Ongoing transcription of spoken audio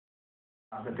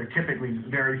That they're typically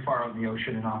very far out in the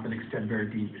ocean and often extend very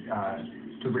deep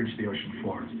to reach the ocean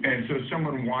floor. And so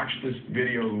someone watched this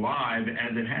video live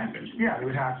as it happened? Yeah, they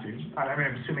would have to. I mean,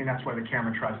 I'm assuming that's why the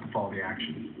camera tries to follow the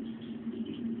action.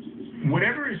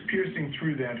 Whatever is piercing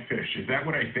through that fish, is that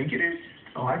what I think it is?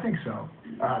 Oh, I think so.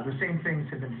 The same things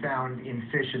have been found in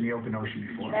fish in the open ocean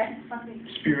before.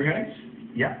 Spearheads?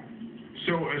 Yeah.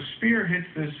 So a spear hits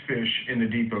this fish in the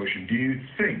deep ocean. Do you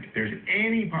think there's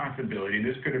any possibility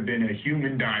this could have been a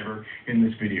human diver in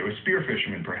this video, a spear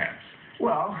fisherman perhaps?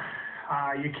 Well,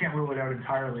 you can't rule it out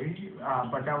entirely,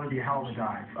 but that would be a hell of a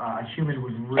dive. A human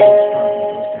would really struggle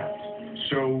with those depths.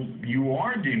 So you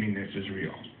are deeming this as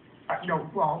real? No,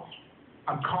 well,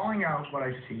 I'm calling out what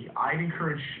I see. I'd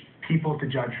encourage people to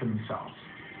judge for themselves.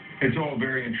 It's all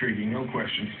very intriguing, no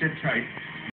question. Sit tight.